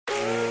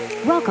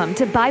Welcome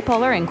to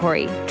Bipolar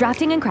Inquiry,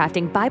 drafting and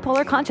crafting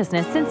bipolar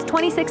consciousness since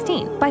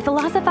 2016 by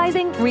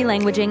philosophizing,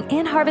 relanguaging,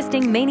 and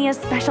harvesting mania's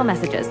special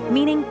messages,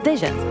 meaning,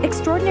 visions,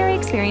 extraordinary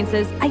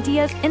experiences,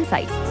 ideas,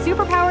 insights,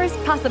 superpowers,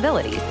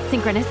 possibilities,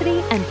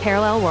 synchronicity, and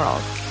parallel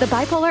worlds. The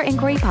Bipolar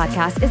Inquiry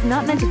podcast is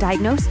not meant to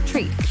diagnose,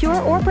 treat, cure,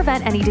 or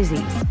prevent any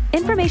disease.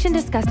 Information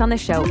discussed on the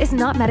show is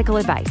not medical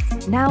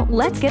advice. Now,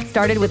 let's get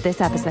started with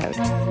this episode.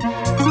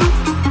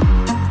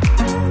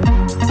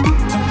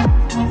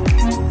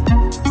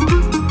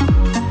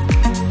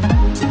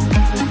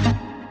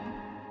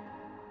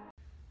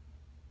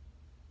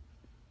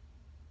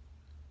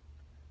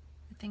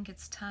 I think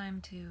it's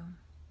time to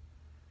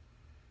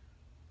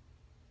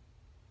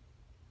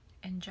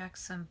inject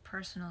some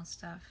personal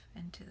stuff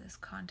into this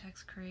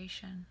context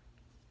creation.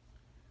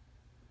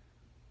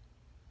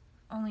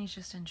 Only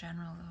just in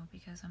general though,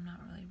 because I'm not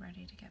really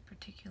ready to get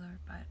particular,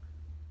 but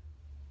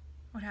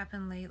what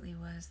happened lately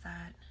was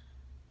that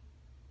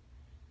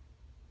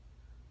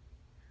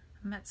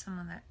I met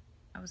someone that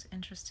I was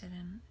interested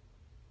in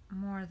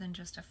more than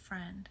just a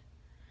friend,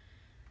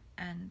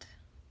 and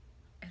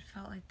it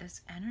felt like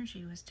this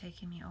energy was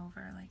taking me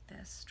over, like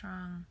this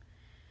strong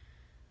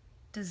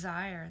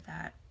desire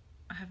that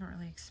I haven't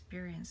really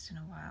experienced in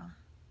a while,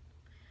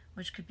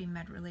 which could be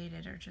med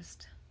related or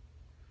just,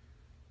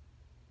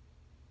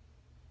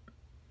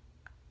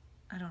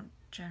 I don't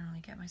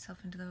generally get myself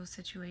into those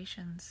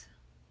situations.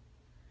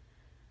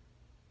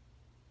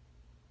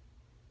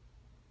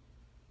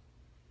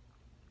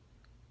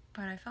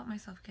 But I felt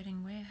myself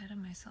getting way ahead of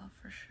myself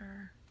for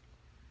sure.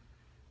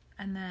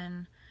 And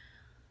then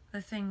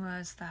the thing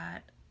was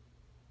that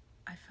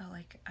I felt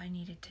like I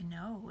needed to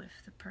know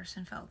if the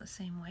person felt the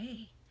same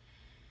way.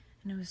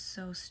 And it was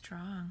so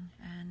strong.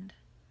 And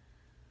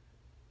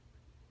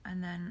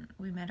then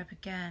we met up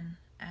again,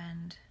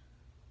 and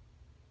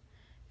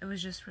it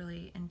was just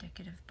really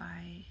indicative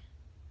by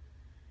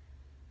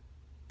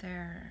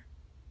their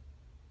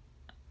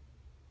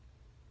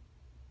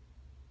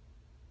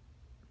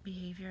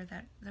behavior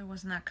that there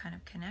wasn't that kind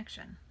of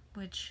connection,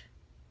 which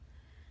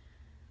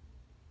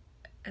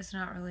is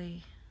not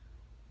really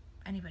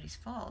anybody's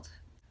fault.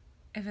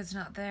 If it's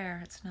not there,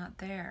 it's not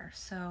there.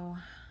 So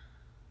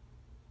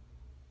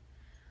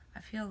I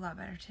feel a lot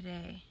better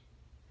today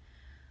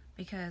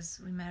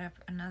because we met up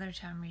another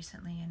time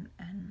recently,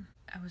 and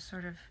I was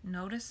sort of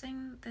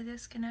noticing the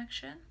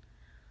disconnection,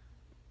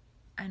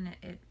 and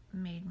it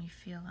made me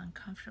feel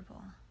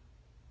uncomfortable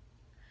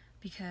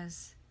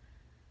because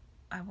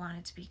I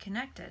wanted to be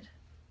connected.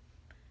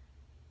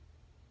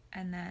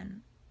 And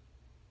then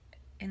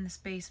in the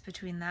space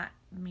between that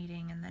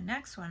meeting and the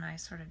next one, I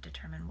sort of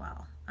determined,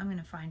 well, I'm going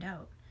to find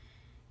out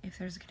if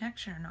there's a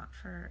connection or not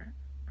for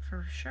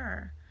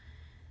sure.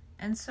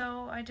 And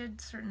so I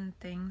did certain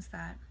things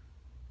that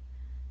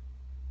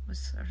was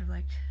sort of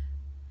like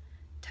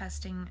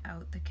testing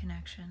out the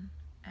connection,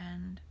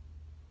 and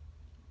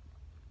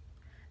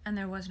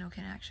there was no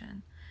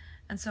connection.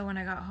 And so when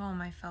I got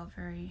home, I felt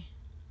very,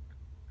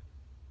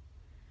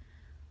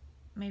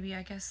 maybe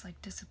I guess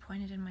like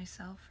disappointed in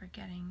myself for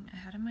getting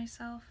ahead of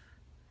myself.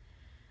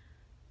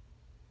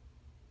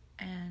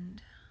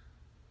 And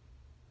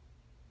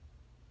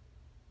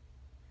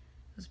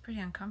it was pretty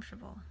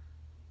uncomfortable.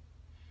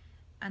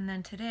 And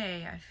then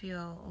today I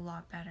feel a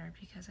lot better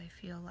because I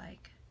feel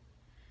like,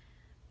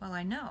 well,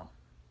 I know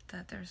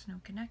that there's no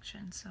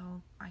connection,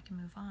 so I can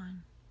move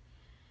on.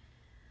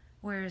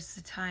 Whereas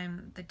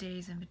the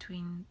days in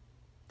between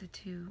the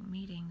two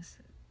meetings,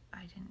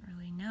 I didn't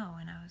really know,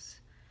 and I was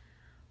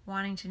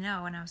wanting to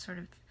know, and I was sort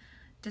of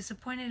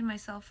disappointed in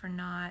myself for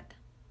not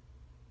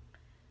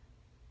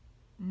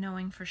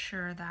knowing for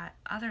sure that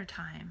other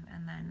time,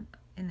 and then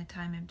in the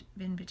time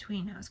in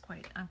between I was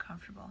quite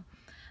uncomfortable.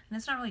 And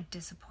it's not really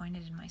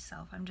disappointed in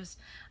myself,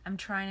 I'm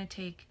trying to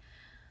take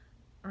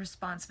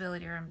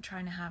responsibility, or I'm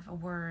trying to have a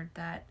word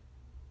that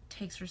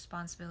takes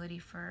responsibility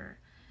for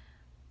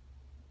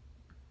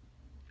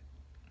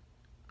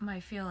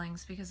my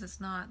feelings, because it's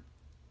not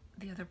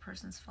the other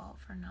person's fault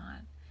for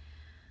not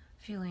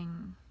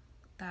feeling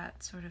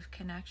that sort of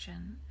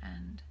connection.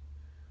 And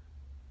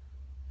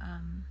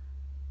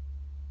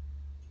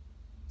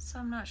so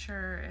I'm not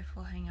sure if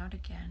we'll hang out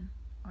again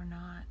or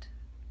not,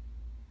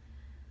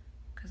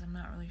 because I'm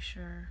not really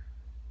sure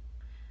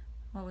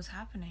what was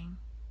happening,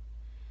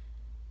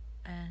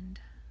 and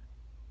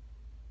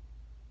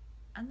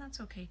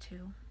that's okay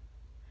too.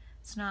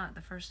 It's not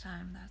the first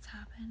time that's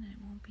happened, and it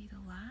won't be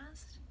the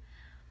last.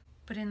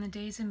 But in the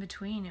days in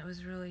between, it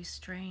was really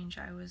strange.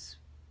 I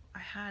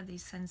had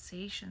these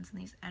sensations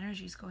and these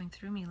energies going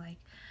through me, like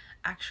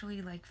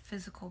actually like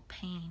physical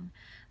pain.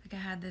 Like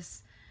I had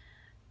this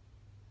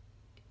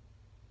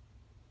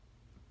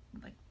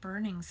like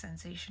burning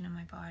sensation in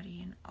my body,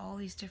 and all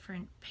these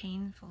different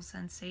painful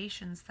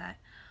sensations that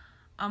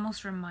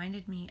almost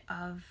reminded me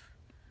of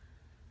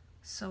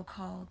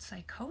so-called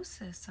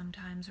psychosis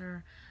sometimes,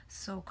 or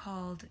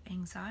so-called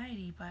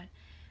anxiety, but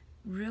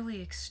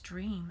really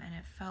extreme. And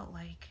it felt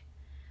like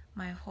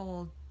my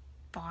whole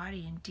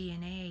body and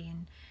DNA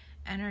and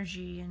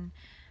energy and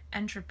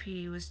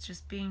entropy was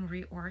just being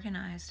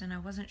reorganized, and I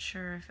wasn't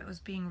sure if it was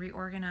being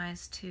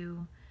reorganized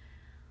to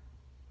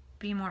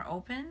be more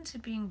open to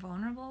being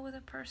vulnerable with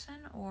a person,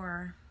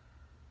 or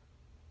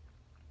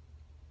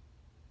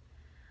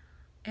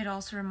it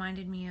also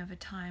reminded me of a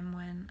time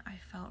when I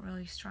felt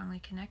really strongly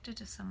connected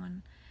to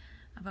someone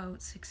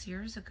about 6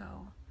 years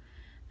ago,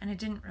 and it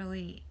didn't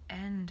really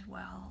end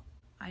well.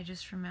 I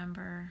just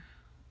remember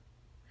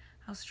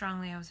how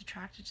strongly I was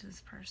attracted to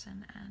this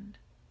person, and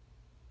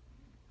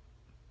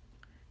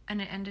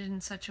it ended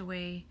in such a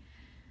way,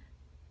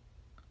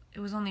 it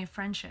was only a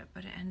friendship,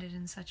 but it ended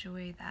in such a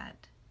way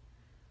that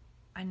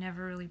I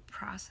never really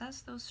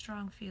processed those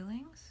strong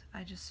feelings.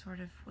 I just sort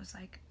of was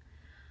like,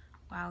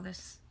 wow,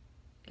 this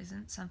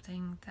isn't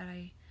something that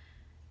I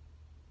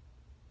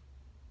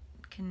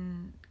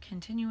can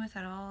continue with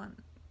at all,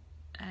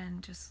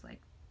 and just like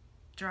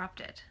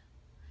dropped it,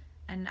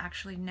 and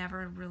actually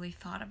never really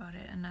thought about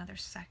it another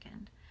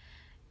second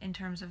in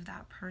terms of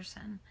that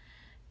person.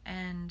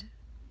 And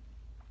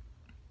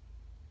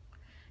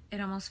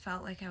it almost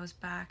felt like I was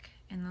back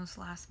in those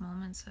last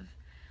moments of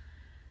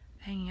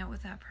hanging out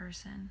with that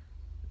person.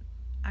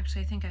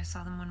 Actually, I think I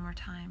saw them one more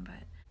time,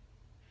 but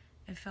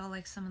it felt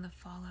like some of the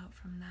fallout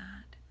from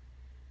that.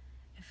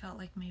 It felt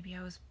like maybe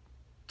I was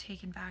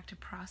taken back to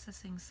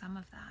processing some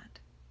of that.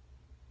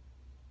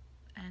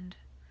 And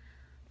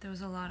there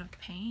was a lot of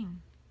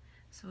pain.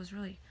 So it was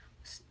really,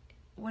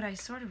 what I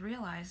sort of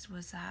realized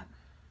was that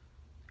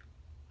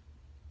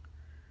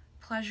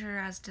pleasure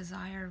as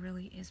desire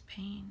really is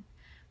pain,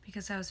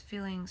 because I was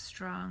feeling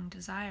strong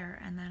desire,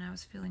 and then I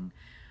was feeling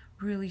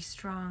really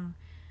strong,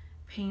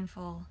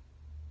 painful,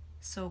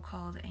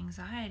 so-called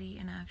anxiety,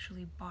 and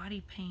actually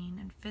body pain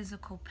and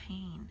physical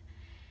pain,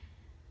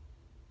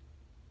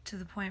 to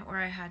the point where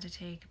I had to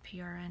take a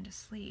PRN to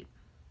sleep.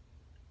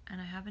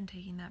 And I have been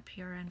taking that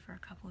PRN for a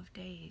couple of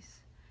days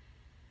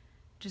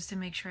just to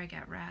make sure I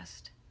get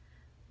rest.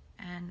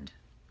 And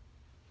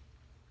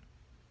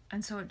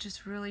so it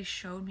just really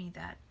showed me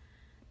that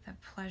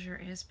pleasure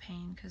is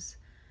pain,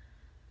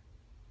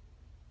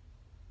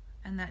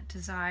 and that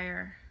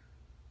desire,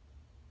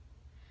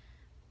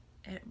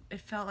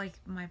 it felt like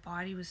my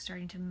body was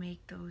starting to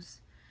make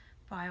those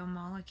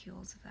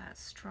biomolecules of that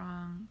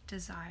strong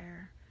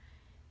desire,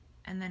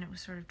 and then it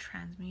was sort of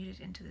transmuted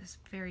into this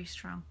very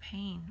strong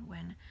pain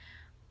when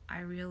I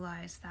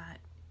realized that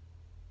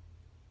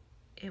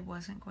it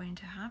wasn't going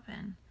to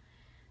happen.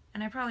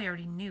 And I probably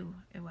already knew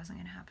it wasn't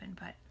going to happen,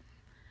 but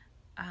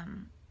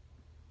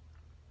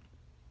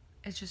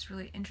it's just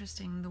really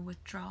interesting, the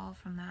withdrawal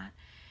from that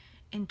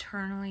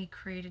internally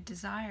created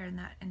desire and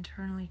that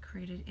internally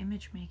created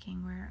image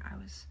making, where I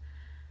was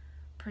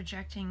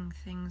projecting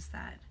things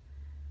that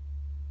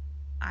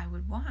I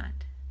would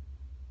want.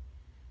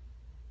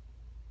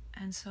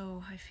 And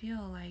so I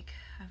feel like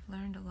I've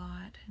learned a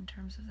lot in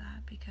terms of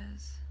that,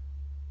 because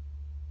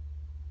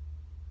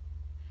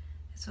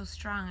it's so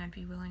strong I'd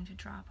be willing to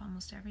drop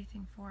almost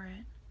everything for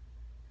it.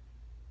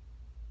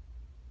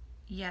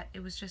 Yet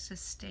it was just a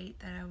state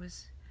that I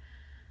was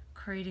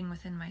creating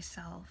within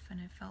myself,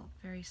 and it felt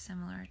very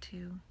similar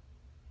to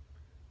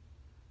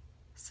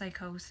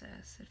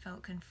psychosis. It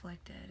felt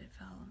conflicted. It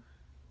felt,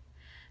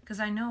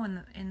 because I know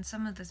in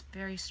some of the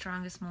very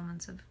strongest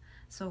moments of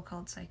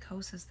so-called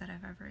psychosis that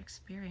I've ever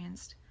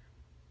experienced,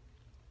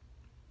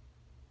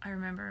 I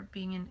remember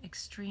being in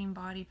extreme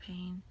body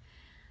pain,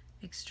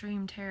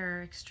 extreme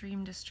terror,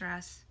 extreme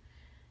distress,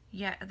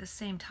 yet at the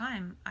same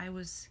time I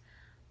was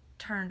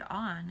turned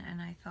on, and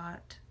I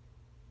thought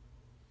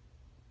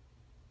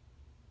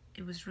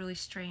it was really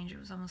strange. It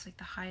was almost like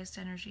the highest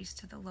energies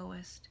to the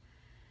lowest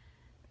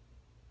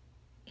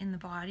in the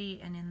body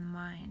and in the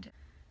mind.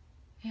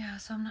 Yeah,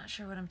 so I'm not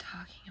sure what I'm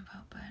talking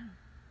about, but...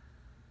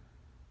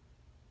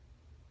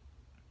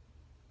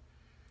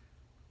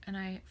 And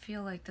I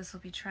feel like this will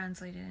be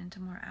translated into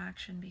more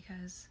action,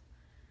 because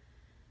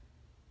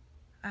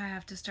I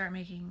have to start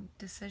making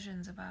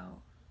decisions about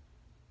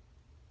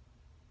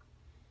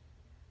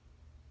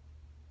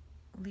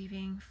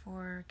leaving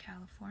for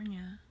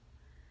California,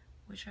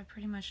 which I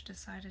pretty much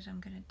decided I'm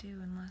going to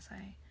do unless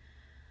I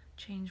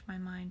change my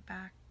mind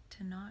back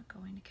to not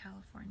going to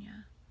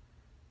California.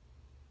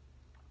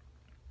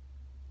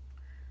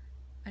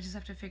 I just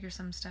have to figure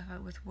some stuff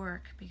out with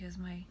work, because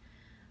my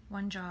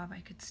one job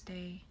I could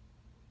stay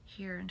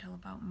here until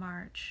about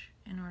March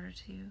in order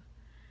to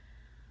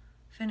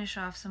finish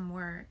off some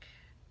work,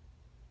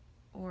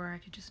 or I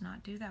could just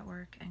not do that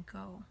work and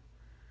go.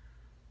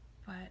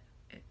 But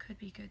it could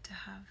be good to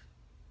have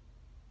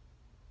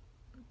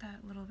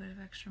that little bit of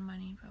extra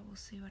money, but we'll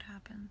see what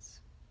happens.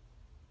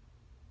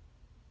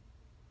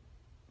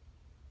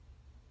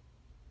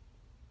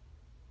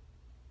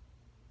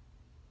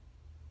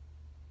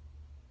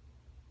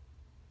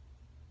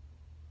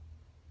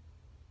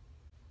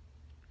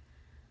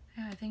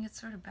 Yeah, I think it's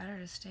sort of better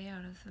to stay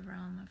out of the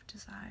realm of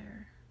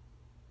desire,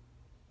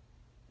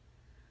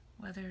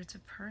 whether it's a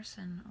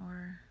person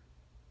or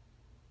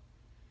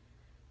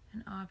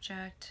an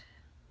object.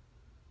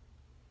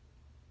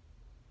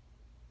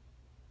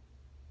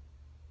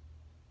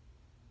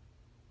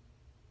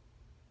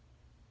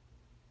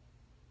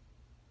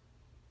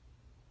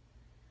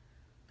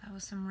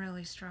 was some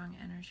really strong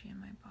energy in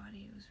my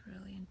body. It was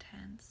really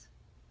intense.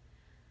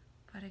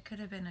 But it could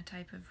have been a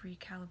type of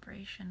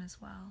recalibration as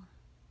well.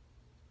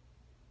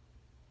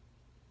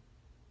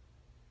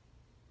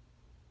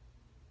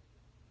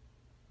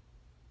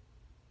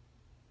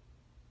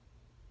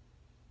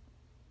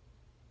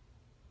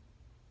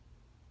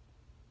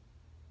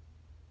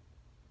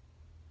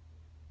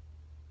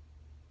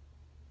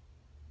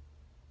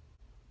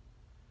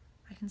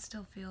 I can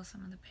still feel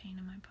some of the pain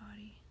in my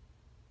body.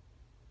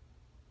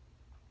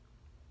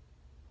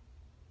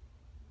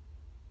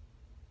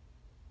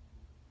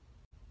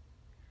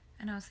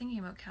 And I was thinking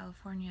about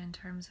California in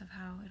terms of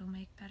how it'll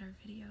make better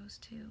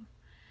videos too.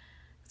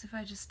 Because if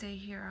I just stay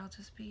here, I'll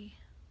just be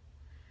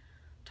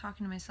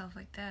talking to myself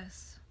like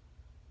this.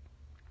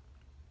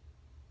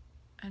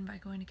 And by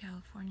going to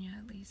California,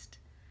 at least,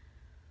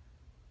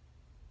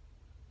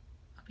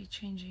 I'll be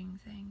changing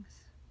things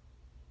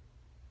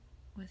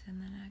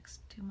within the next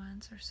 2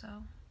 months or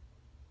so.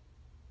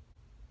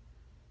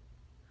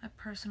 A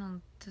personal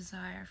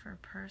desire for a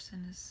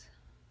person is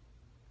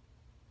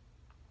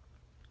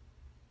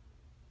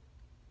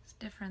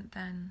different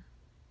than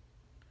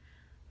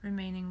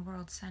remaining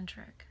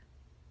world-centric.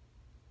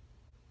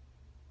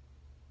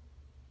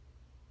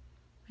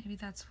 Maybe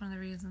that's one of the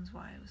reasons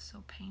why it was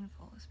so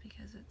painful, is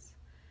because it's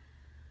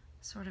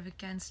sort of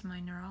against my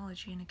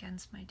neurology and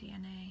against my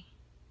DNA.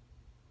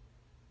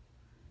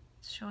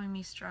 It's showing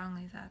me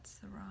strongly that's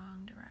the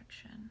wrong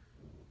direction.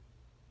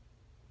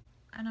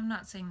 And I'm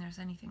not saying there's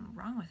anything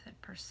wrong with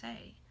it per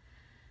se.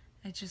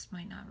 It just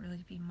might not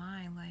really be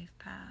my life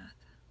path.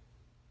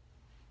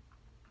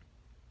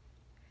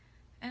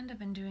 And I've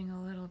been doing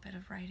a little bit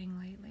of writing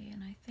lately,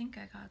 and I think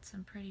I got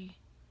some pretty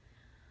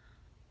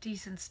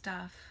decent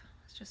stuff.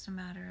 It's just a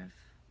matter of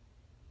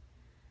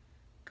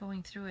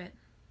going through it.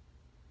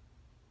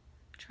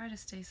 Try to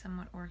stay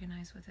somewhat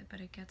organized with it, but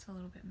it gets a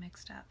little bit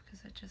mixed up because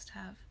I just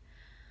have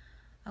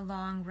a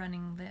long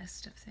running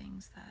list of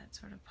things that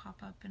sort of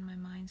pop up in my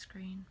mind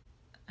screen.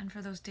 And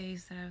for those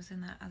days that I was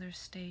in that other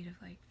state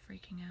of like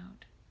freaking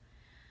out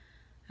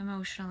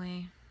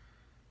emotionally,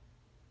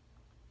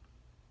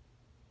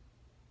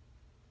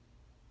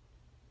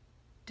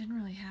 didn't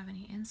really have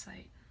any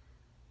insight.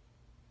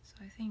 So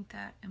I think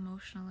that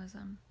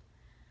emotionalism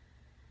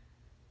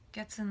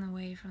gets in the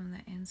way from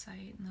the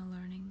insight and the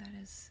learning that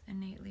is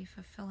innately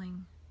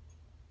fulfilling.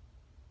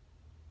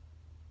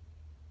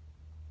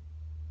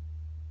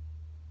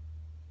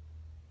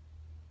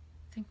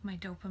 I think my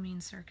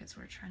dopamine circuits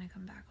were trying to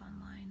come back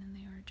online, and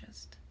they were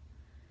just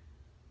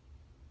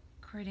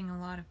creating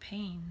a lot of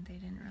pain. They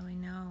didn't really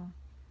know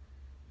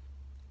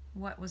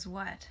what was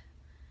what.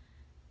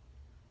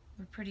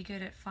 We're pretty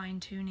good at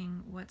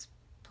fine-tuning what's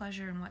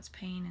pleasure and what's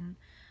pain and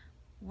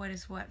what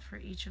is what for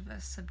each of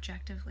us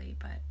subjectively,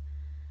 but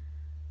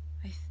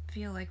I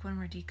feel like when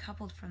we're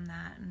decoupled from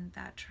that and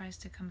that tries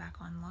to come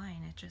back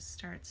online, it just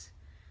starts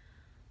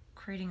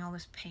creating all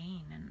this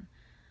pain and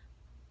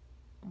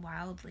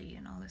wildly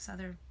and all this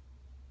other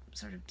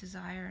sort of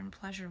desire and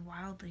pleasure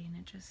wildly, and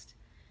it just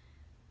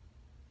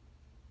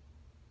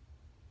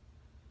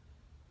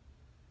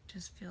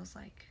feels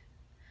like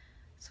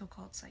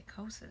so-called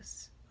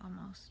psychosis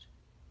almost.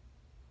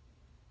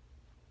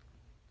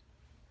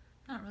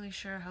 Not really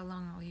sure how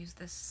long I'll use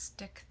this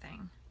stick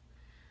thing.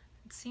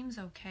 It seems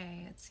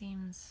okay. I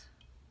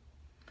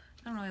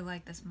don't really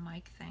like this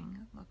mic thing.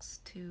 It looks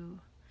too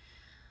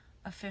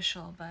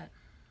official, but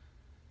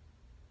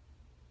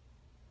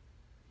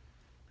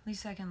at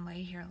least I can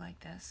lay here like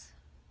this.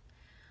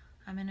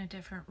 I'm in a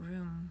different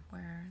room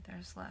where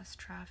there's less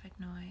traffic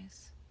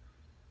noise.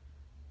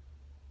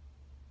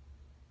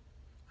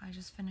 I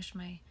just finished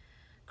my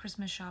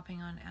Christmas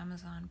shopping on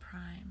Amazon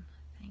Prime.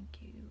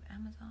 Thank you,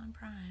 Amazon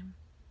Prime.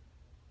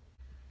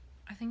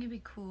 I think it'd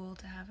be cool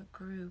to have a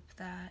group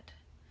that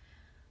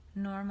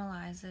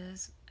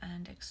normalizes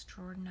and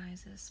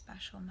extraordinizes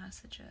special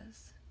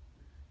messages.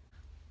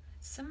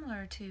 It's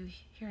similar to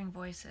hearing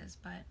voices,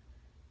 but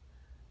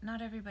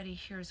not everybody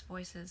hears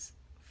voices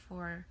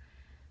for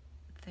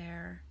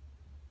their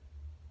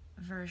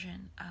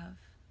version of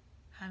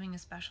having a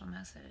special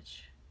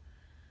message.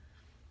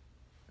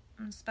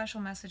 A special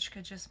message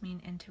could just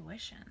mean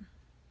intuition.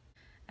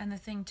 And the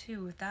thing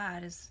too with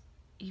that is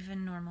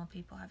even normal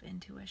people have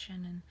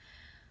intuition and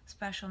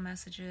special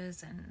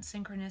messages and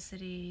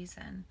synchronicities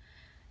and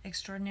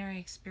extraordinary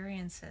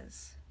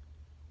experiences.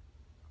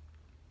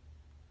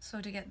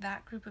 So to get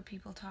that group of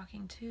people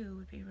talking too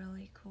would be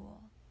really cool.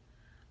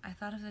 I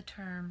thought of the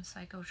term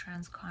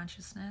psychotrans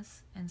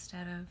consciousness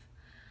instead of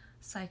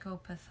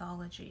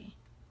psychopathology.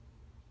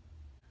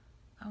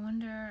 I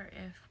wonder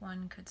if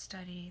one could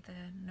study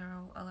the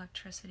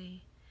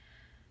neuroelectricity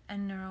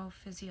and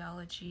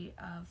neurophysiology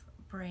of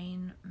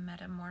brain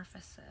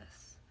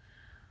metamorphosis,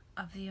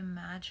 of the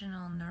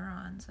imaginal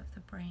neurons of the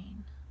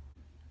brain.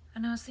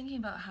 And I was thinking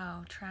about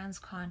how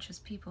trans-conscious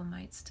people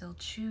might still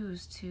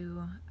choose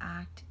to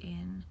act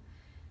in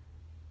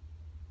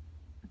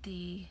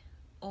the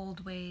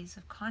old ways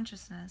of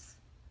consciousness,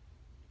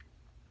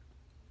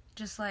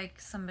 just like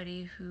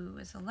somebody who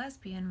is a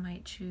lesbian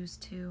might choose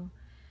to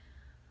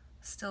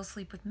still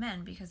sleep with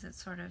men because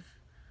it's sort of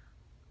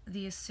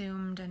the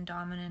assumed and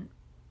dominant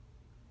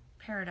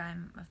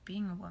paradigm of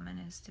being a woman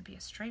is to be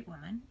a straight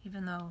woman,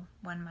 even though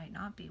one might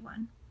not be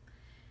one.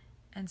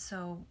 And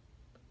so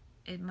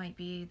it might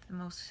be the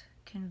most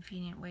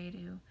convenient way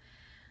to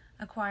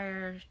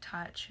acquire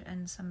touch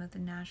and some of the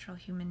natural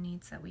human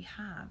needs that we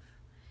have.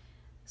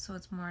 So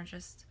it's more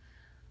just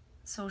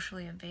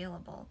socially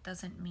available.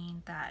 Doesn't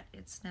mean that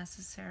it's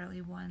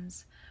necessarily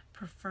one's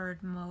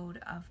preferred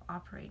mode of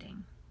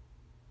operating.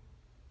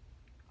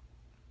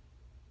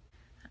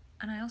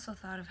 And I also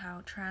thought of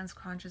how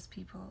trans-conscious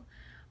people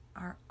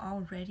are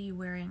already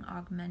wearing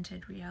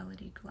augmented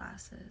reality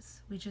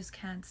glasses. We just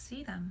can't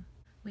see them.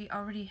 We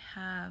already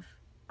have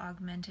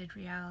augmented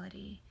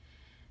reality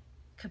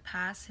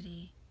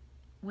capacity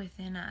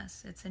within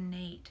us. It's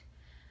innate,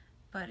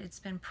 but it's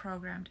been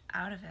programmed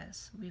out of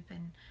us. We've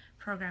been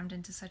programmed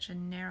into such a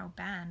narrow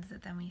band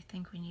that then we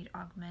think we need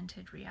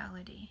augmented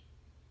reality.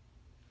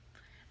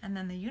 And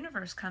then the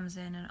universe comes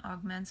in and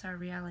augments our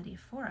reality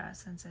for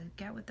us and says,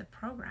 get with the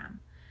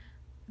program.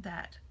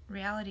 That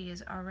reality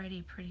is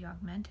already pretty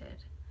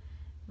augmented.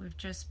 We've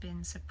just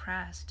been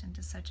suppressed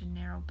into such a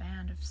narrow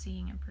band of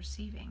seeing and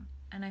perceiving.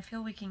 And I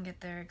feel we can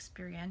get there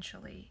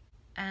experientially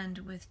and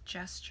with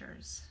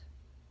gestures.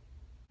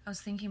 I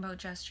was thinking about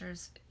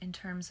gestures in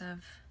terms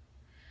of,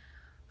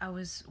 I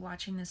was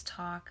watching this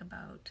talk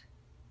about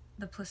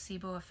the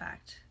placebo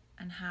effect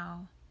and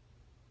how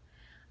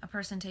a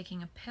person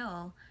taking a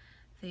pill,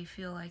 they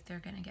feel like they're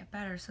going to get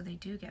better, so they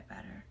do get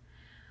better.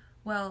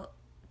 Well,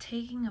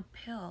 taking a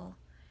pill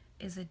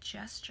is a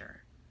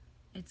gesture.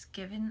 It's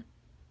given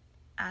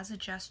as a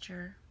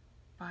gesture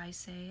by,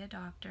 say, a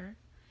doctor,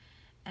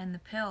 and the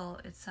pill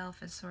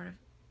itself is sort of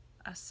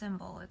a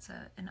symbol. It's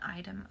an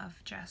item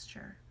of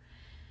gesture.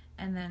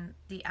 And then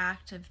the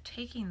act of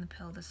taking the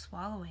pill, the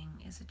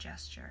swallowing, is a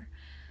gesture.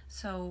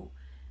 So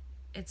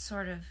it's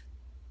sort of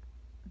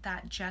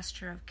that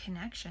gesture of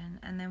connection.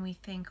 And then we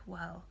think,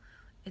 well,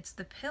 it's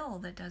the pill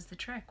that does the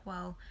trick.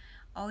 Well,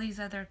 all these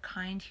other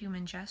kind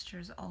human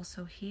gestures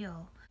also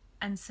heal.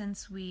 And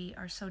since we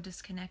are so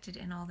disconnected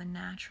in all the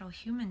natural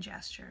human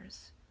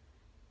gestures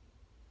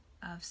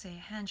of, say,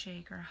 a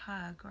handshake or a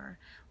hug or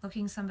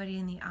looking somebody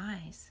in the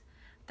eyes,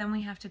 then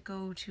we have to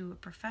go to a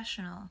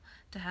professional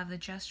to have the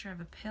gesture of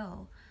a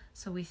pill,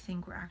 so we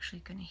think we're actually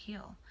going to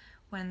heal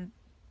when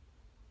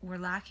we're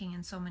lacking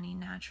in so many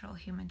natural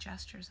human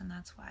gestures, and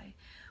that's why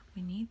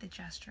we need the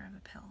gesture of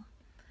a pill.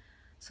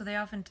 So they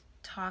often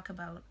talk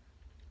about,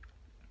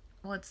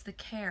 well, it's the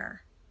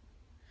care.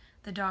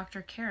 The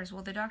doctor cares.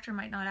 Well, the doctor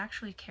might not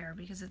actually care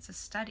because it's a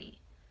study.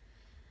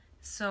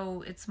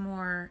 So it's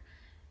more,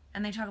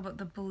 and they talk about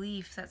the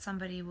belief that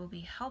somebody will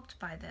be helped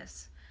by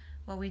this.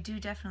 Well, we do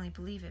definitely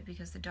believe it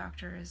because the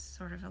doctor is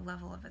sort of a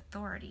level of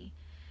authority.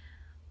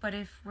 But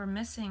if we're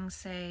missing,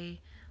 say,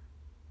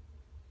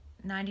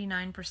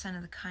 99%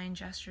 of the kind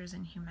gestures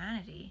in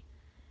humanity,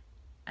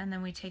 and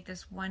then we take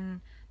this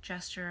one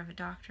gesture of a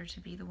doctor to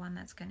be the one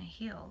that's going to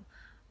heal,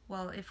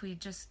 well, if we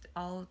just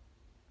all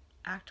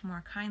act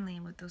more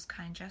kindly with those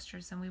kind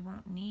gestures, then we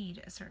won't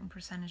need a certain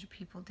percentage of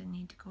people to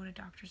need to go to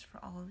doctors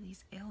for all of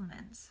these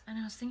ailments. And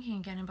I was thinking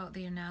again about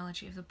the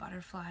analogy of the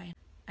butterfly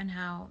and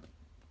how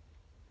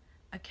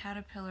a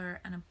caterpillar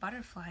and a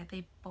butterfly,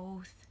 they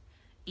both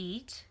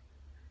eat,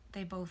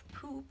 they both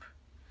poop,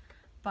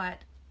 but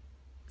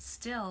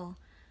still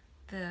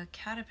the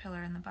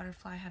caterpillar and the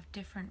butterfly have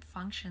different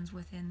functions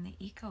within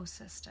the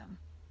ecosystem.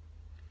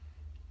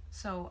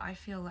 So I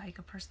feel like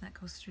a person that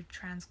goes through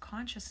trans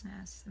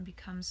consciousness and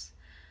becomes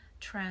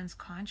trans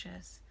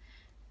conscious,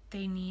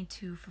 they need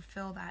to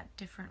fulfill that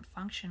different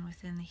function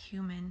within the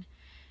human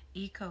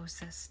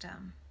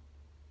ecosystem,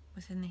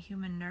 within the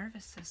human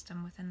nervous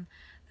system, within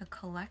the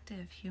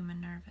collective human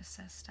nervous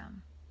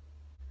system.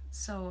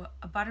 So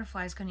a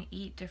butterfly is going to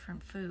eat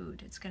different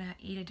food. It's going to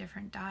eat a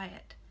different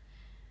diet.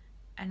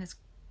 And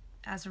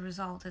as a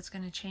result, it's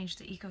going to change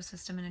the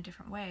ecosystem in a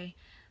different way.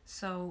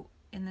 So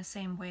in the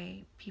same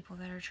way, people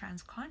that are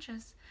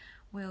trans-conscious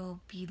will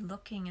be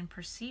looking and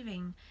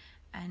perceiving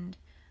and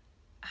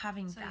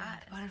having that. Yeah,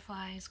 the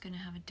butterfly is going to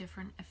have a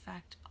different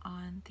effect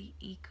on the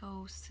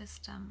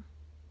ecosystem.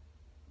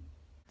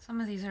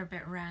 Some of these are a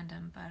bit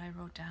random, but I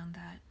wrote down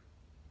that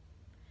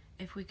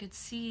if we could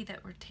see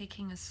that we're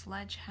taking a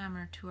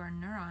sledgehammer to our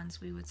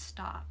neurons, we would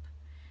stop.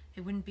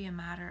 It wouldn't be a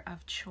matter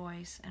of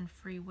choice and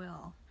free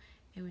will.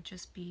 It would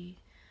just be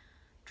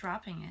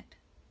dropping it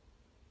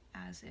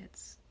as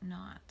it's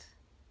not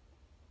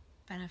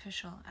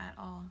beneficial at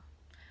all.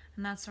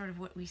 And that's sort of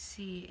what we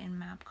see in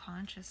map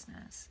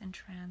consciousness, in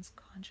trans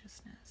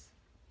consciousness.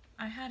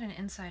 I had an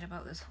insight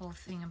about this whole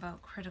thing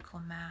about critical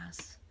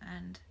mass,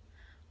 and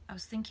I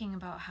was thinking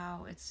about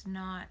how it's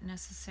not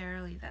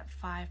necessarily that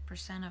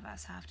 5% of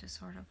us have to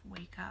sort of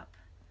wake up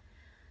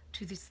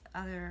to this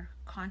other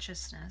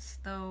consciousness,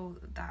 though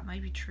that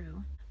might be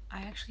true.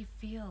 I actually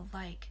feel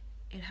like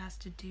it has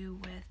to do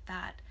with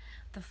that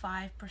the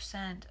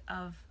 5%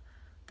 of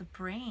the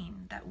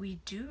brain that we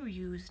do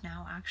use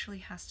now actually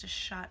has to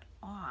shut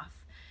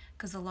off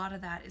because a lot of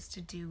that is to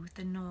do with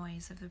the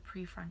noise of the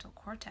prefrontal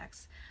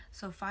cortex.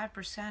 So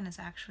 5% is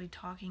actually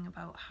talking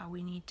about how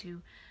we need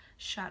to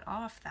shut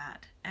off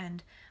that,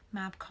 and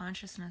map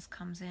consciousness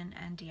comes in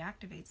and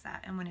deactivates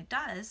that. And when it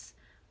does,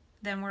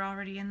 then we're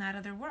already in that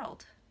other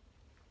world.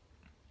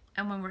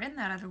 And when we're in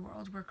that other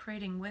world, we're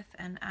creating with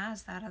and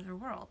as that other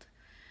world.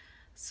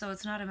 So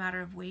it's not a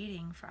matter of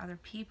waiting for other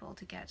people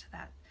to get to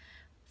that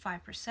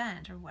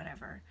 5% or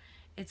whatever.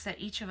 It's that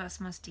each of us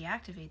must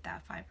deactivate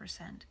that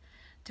 5%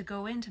 to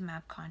go into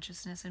map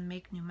consciousness and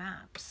make new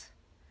maps.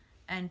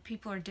 And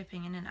people are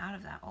dipping in and out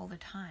of that all the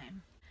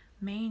time.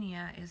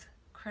 Mania is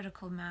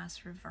critical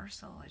mass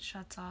reversal. It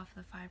shuts off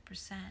the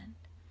 5%.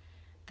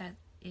 That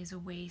is a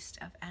waste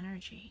of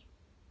energy.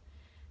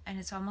 And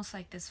it's almost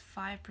like this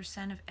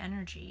 5% of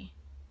energy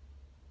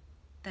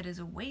that is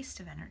a waste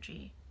of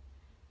energy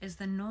is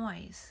the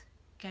noise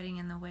getting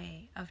in the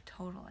way of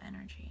total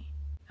energy.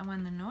 And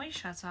when the noise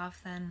shuts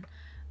off, then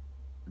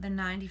the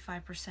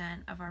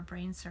 95% of our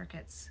brain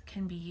circuits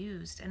can be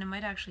used. And it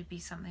might actually be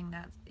something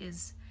that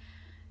is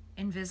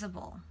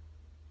invisible,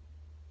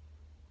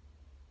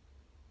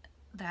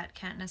 that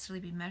can't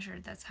necessarily be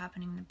measured, that's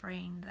happening in the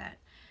brain, that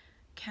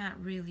can't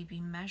really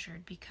be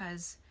measured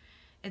because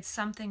it's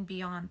something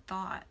beyond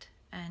thought.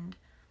 And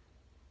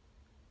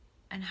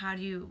how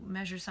do you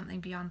measure something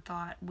beyond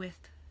thought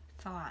with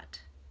thought?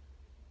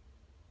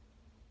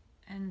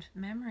 And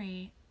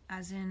memory,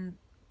 as in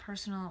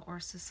personal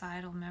or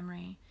societal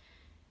memory,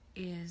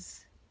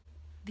 is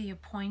the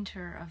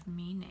appointer of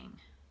meaning.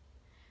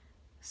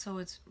 So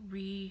it's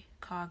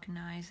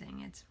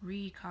recognizing, it's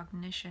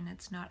recognition,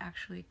 it's not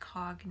actually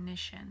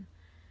cognition.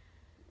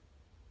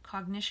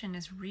 Cognition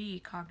is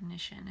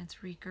recognition, it's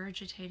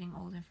regurgitating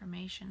old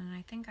information, and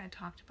I think I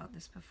talked about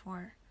this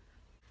before.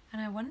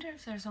 And I wonder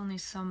if there's only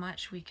so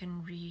much we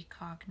can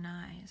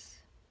recognize.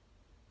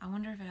 I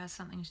wonder if it has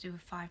something to do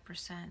with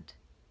 5%.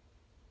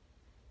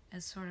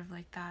 It's sort of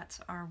like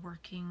that's our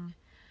working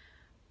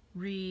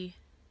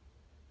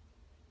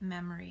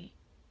memory.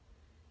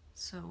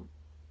 So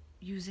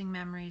using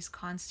memories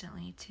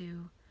constantly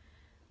to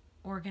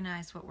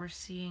organize what we're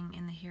seeing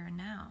in the here and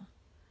now.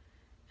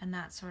 And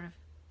that's sort of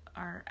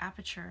our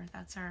aperture,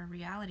 that's our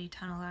reality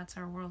tunnel, that's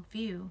our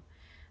worldview.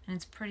 And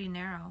it's pretty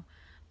narrow,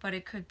 but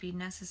it could be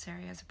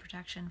necessary as a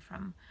protection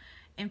from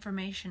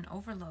information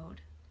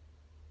overload.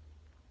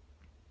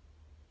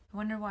 I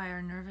wonder why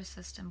our nervous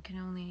system can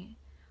only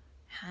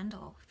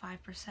handle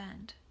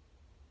 5%.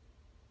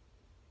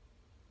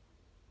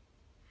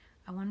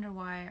 I wonder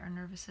why our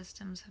nervous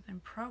systems have been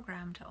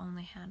programmed to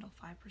only handle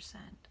 5%.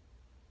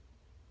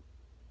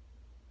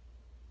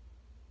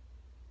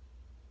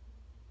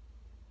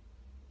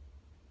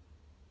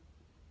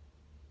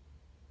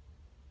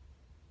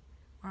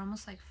 We're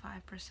almost like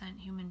 5%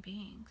 human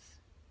beings.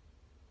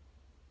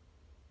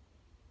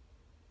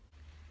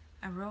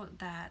 I wrote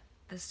that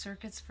the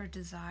circuits for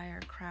desire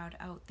crowd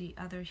out the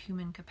other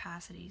human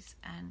capacities,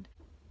 and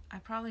I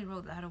probably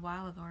wrote that a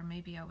while ago, or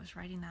maybe I was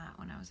writing that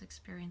when I was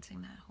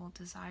experiencing that whole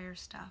desire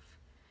stuff,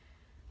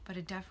 but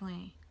it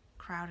definitely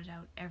crowded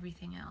out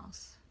everything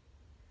else.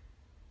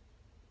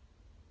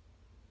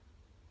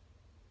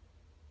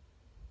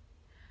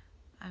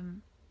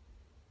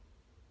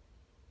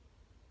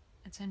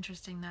 It's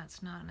interesting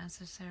that's not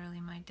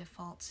necessarily my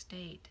default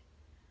state,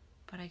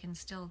 but I can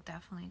still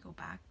definitely go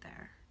back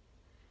there.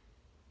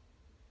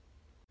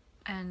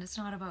 And it's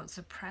not about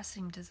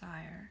suppressing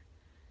desire.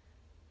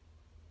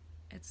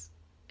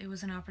 It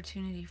was an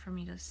opportunity for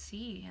me to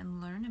see and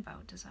learn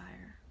about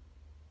desire.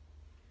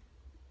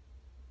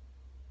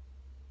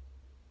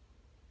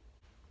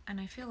 And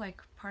I feel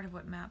like part of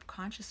what map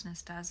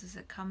consciousness does is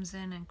it comes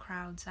in and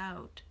crowds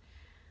out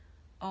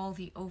all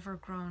the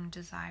overgrown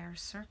desire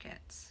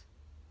circuits.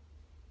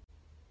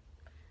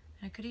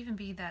 And it could even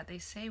be that they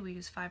say we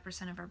use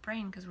 5% of our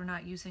brain because we're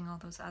not using all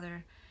those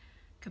other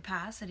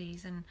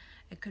capacities, and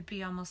it could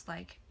be almost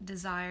like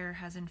desire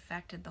has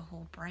infected the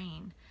whole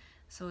brain.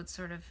 So it's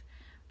sort of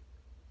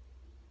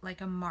like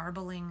a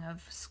marbling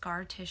of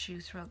scar tissue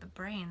throughout the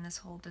brain, this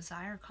whole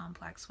desire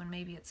complex, when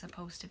maybe it's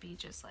supposed to be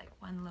just like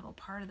one little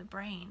part of the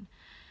brain,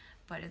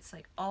 but it's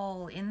like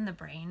all in the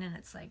brain, and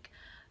it's like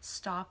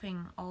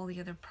stopping all the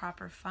other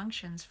proper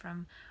functions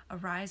from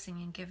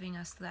arising and giving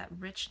us that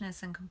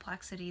richness and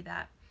complexity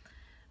that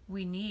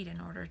we need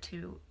in order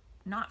to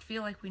not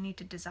feel like we need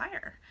to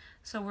desire.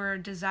 So we're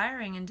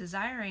desiring and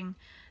desiring,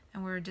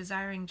 and we're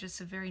desiring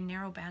just a very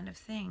narrow band of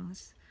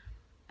things.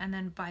 And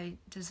then by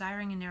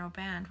desiring a narrow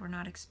band, we're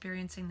not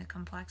experiencing the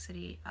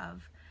complexity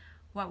of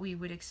what we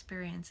would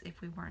experience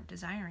if we weren't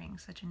desiring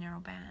such a narrow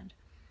band.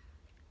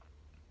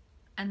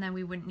 And then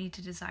we wouldn't need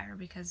to desire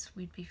because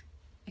we'd be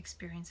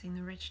experiencing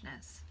the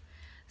richness.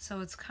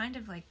 So it's kind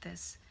of like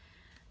this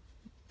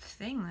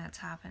thing that's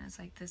happened. It's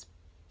like this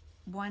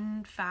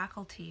one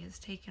faculty has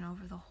taken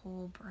over the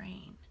whole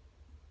brain.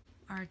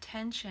 Our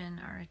attention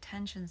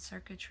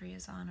circuitry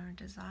is on our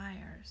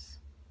desires,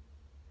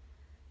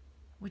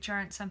 which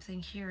aren't something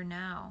here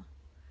now.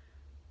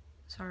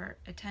 So our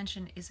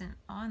attention isn't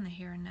on the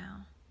here and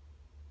now.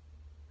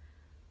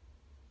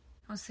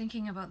 I was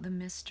thinking about the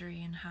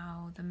mystery and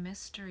how the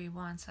mystery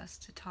wants us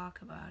to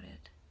talk about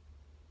it.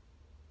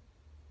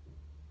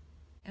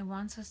 It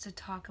wants us to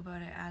talk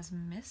about it as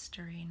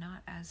mystery,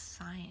 not as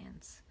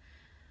science.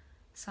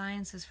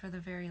 Science is for the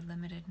very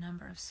limited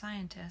number of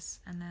scientists,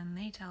 and then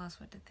they tell us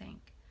what to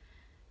think.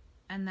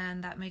 And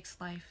then that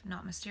makes life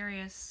not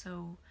mysterious,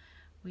 so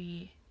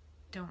we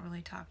don't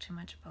really talk too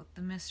much about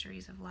the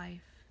mysteries of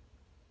life.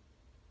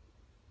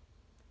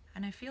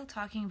 And I feel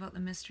talking about the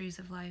mysteries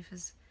of life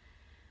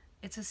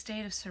it's a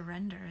state of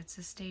surrender, it's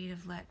a state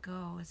of let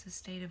go, it's a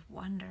state of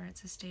wonder,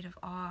 it's a state of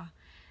awe.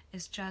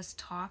 It's just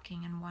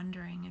talking and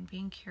wondering and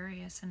being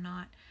curious and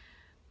not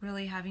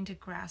really having to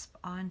grasp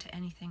onto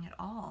anything at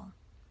all.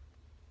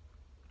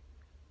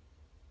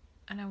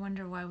 And I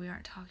wonder why we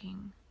aren't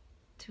talking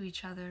to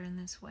each other in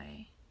this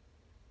way.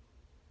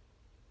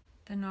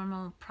 The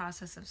normal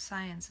process of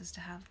science is to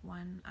have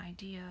one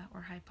idea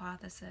or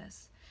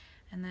hypothesis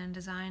and then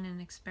design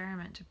an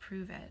experiment to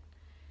prove it,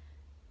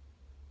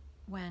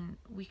 when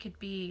we could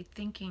be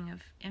thinking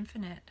of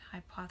infinite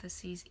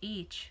hypotheses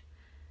each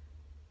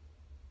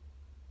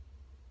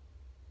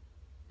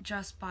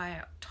just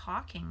by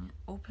talking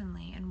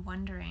openly and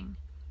wondering,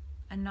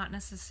 and not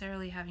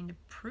necessarily having to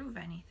prove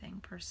anything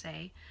per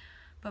se,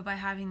 but by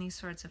having these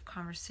sorts of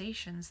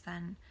conversations,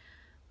 then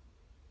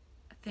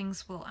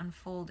things will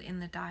unfold in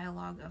the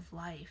dialogue of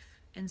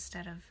life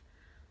instead of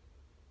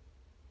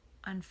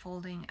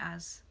unfolding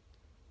as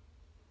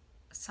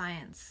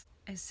science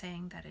is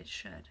saying that it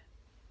should.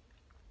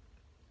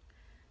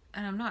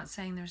 And I'm not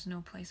saying there's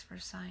no place for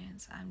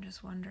science. I'm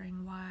just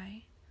wondering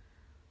why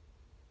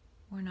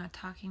we're not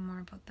talking more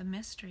about the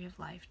mystery of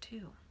life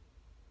too.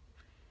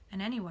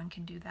 And anyone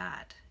can do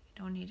that.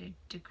 You don't need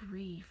a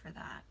degree for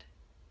that.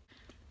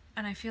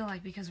 And I feel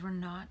like because we're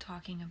not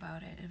talking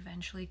about it, it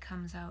eventually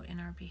comes out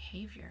in our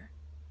behavior.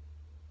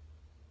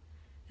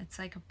 It's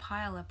like a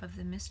pileup of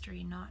the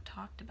mystery not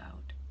talked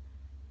about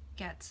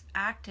gets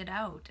acted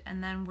out,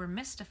 and then we're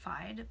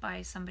mystified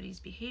by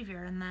somebody's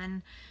behavior, and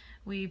then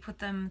we put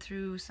them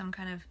through some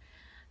kind of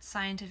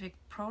scientific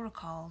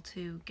protocol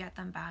to get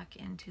them back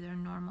into their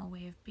normal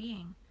way of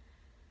being,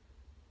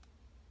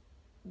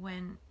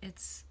 when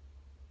it's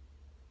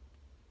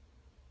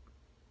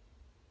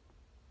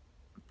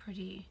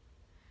it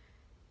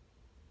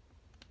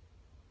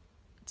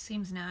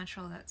seems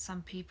natural that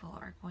some people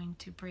are going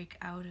to break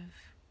out of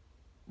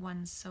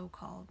one's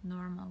so-called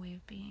normal way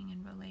of being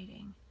and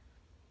relating.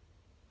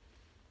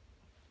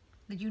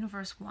 The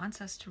universe wants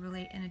us to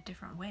relate in a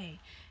different way.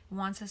 It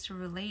wants us to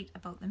relate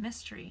about the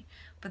mystery,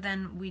 but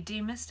then we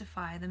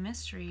demystify the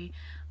mystery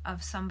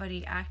of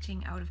somebody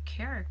acting out of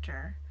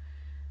character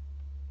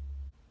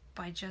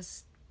by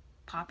just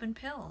popping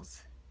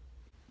pills.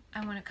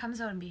 And when it comes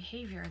out in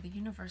behavior, the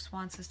universe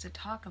wants us to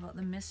talk about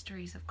the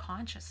mysteries of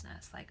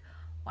consciousness. Like,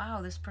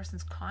 wow, this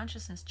person's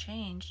consciousness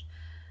changed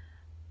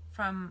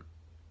from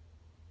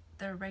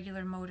their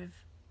regular mode of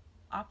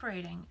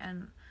operating,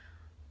 and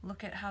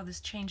look at how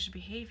this changed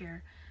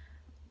behavior.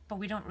 But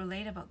we don't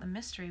relate about the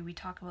mystery, we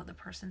talk about the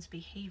person's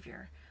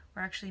behavior.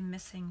 We're actually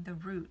missing the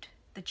root,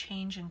 the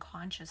change in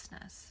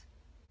consciousness.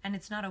 And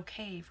it's not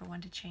okay for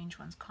one to change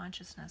one's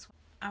consciousness.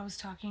 I was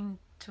talking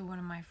to one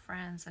of my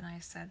friends and I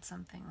said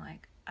something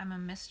like, I'm a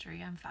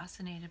mystery, I'm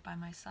fascinated by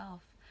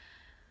myself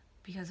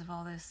because of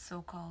all this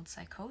so-called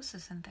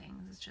psychosis and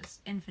things. It's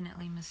just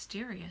infinitely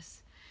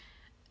mysterious.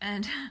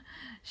 And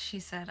she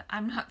said,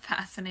 I'm not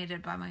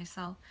fascinated by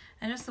myself.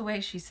 And just the way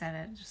she said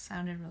it just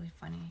sounded really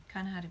funny.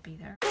 Kind of had to be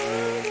there.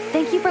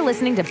 Thank you for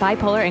listening to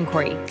Bipolar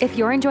Inquiry. If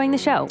you're enjoying the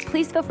show,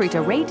 please feel free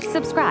to rate,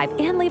 subscribe,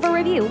 and leave a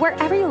review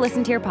wherever you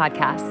listen to your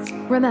podcasts.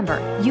 Remember,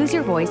 use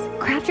your voice,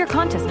 craft your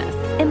consciousness,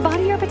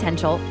 embody your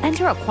potential,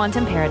 enter a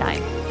quantum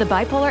paradigm. The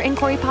Bipolar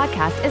Inquiry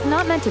podcast is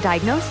not meant to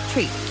diagnose,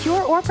 treat,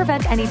 cure, or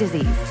prevent any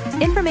disease.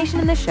 Information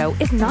in this show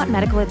is not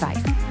medical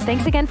advice.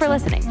 Thanks again for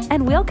listening,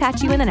 and we'll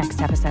catch you in the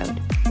next episode.